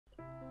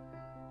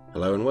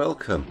Hello and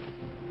welcome.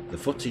 The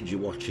footage you're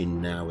watching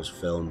now was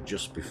filmed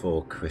just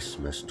before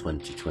Christmas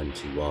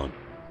 2021.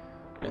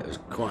 It was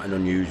quite an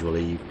unusual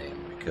evening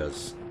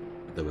because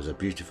there was a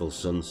beautiful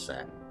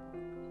sunset,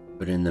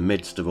 but in the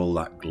midst of all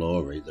that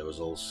glory there was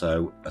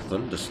also a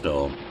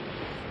thunderstorm.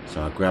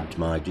 So I grabbed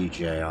my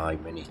DJI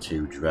Mini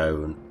 2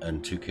 drone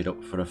and took it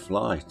up for a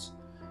flight,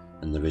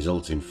 and the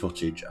resulting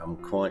footage I'm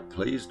quite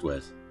pleased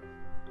with.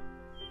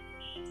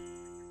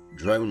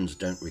 Drones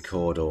don't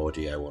record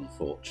audio,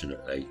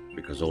 unfortunately,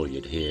 because all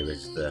you'd hear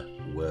is the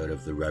whir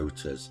of the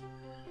rotors.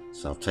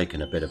 So I've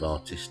taken a bit of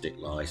artistic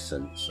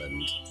license,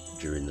 and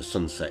during the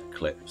sunset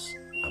clips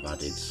I've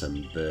added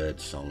some bird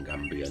song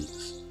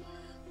ambience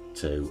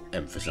to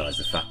emphasise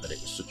the fact that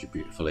it was such a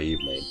beautiful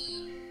evening,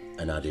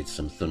 and added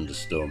some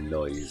thunderstorm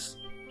noise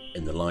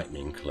in the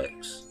lightning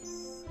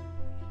clips.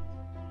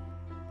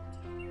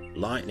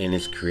 Lightning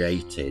is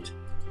created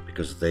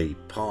because the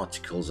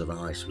particles of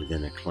ice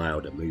within a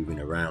cloud are moving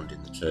around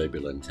in the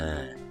turbulent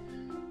air.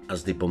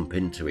 As they bump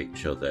into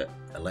each other,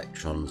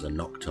 electrons are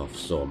knocked off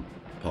some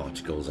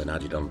particles and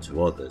added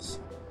onto others.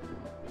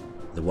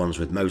 The ones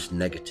with most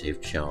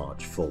negative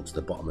charge fall to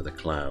the bottom of the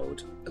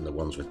cloud, and the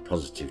ones with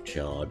positive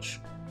charge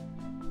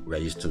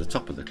raise to the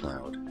top of the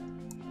cloud.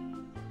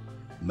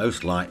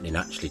 Most lightning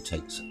actually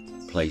takes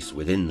place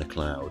within the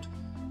cloud,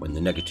 when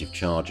the negative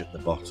charge at the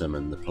bottom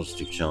and the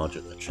positive charge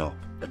at the top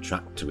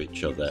attract to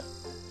each other,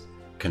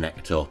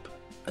 connect up,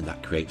 and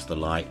that creates the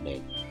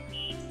lightning.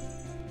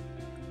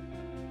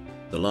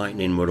 The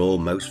lightning we're all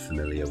most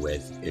familiar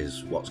with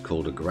is what's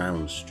called a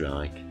ground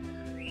strike,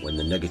 when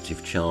the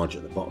negative charge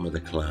at the bottom of the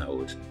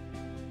cloud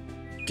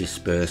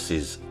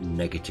disperses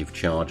negative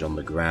charge on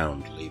the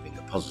ground, leaving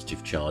a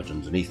positive charge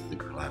underneath the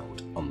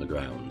cloud on the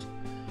ground.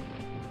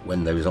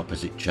 When those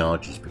opposite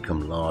charges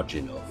become large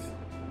enough,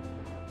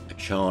 a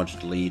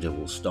charged leader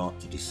will start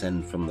to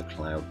descend from the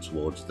cloud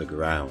towards the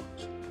ground.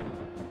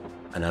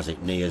 And as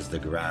it nears the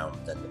ground,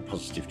 then the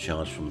positive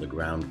charge from the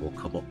ground will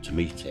come up to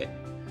meet it.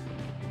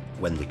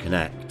 When they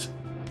connect,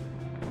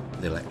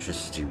 the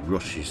electricity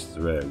rushes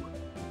through,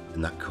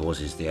 and that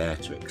causes the air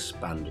to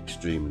expand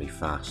extremely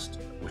fast,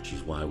 which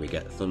is why we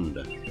get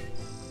thunder.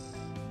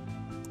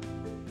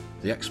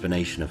 The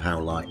explanation of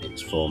how lightning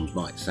forms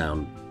might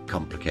sound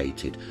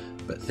complicated,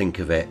 but think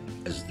of it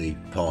as the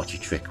party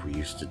trick we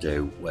used to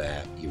do,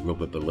 where you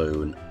rub a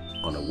balloon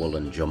on a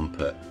woolen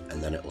jumper and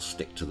then it'll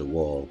stick to the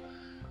wall.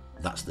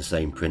 That's the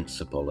same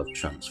principle of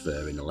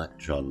transferring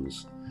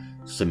electrons.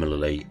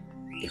 Similarly,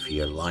 if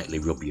you lightly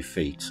rub your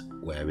feet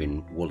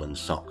wearing woolen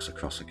socks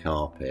across a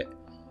carpet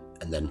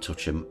and then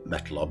touch a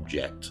metal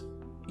object,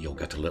 you'll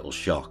get a little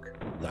shock.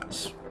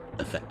 That's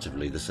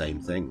effectively the same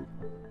thing.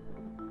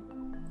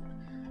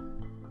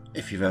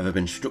 If you've ever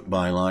been struck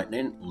by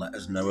lightning, let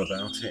us know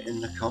about it in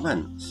the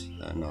comments,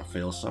 and I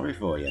feel sorry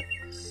for you.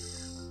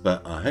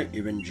 But I hope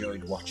you've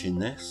enjoyed watching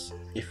this.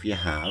 If you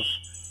have,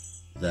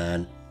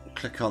 then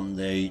click on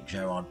the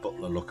Gerard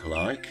Butler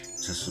lookalike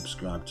to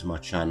subscribe to my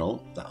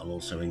channel. That'll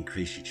also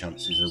increase your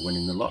chances of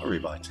winning the lottery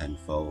by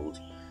tenfold.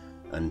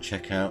 And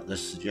check out the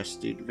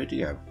suggested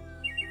video.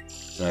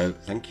 So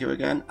thank you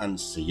again, and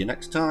see you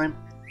next time.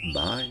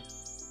 Bye.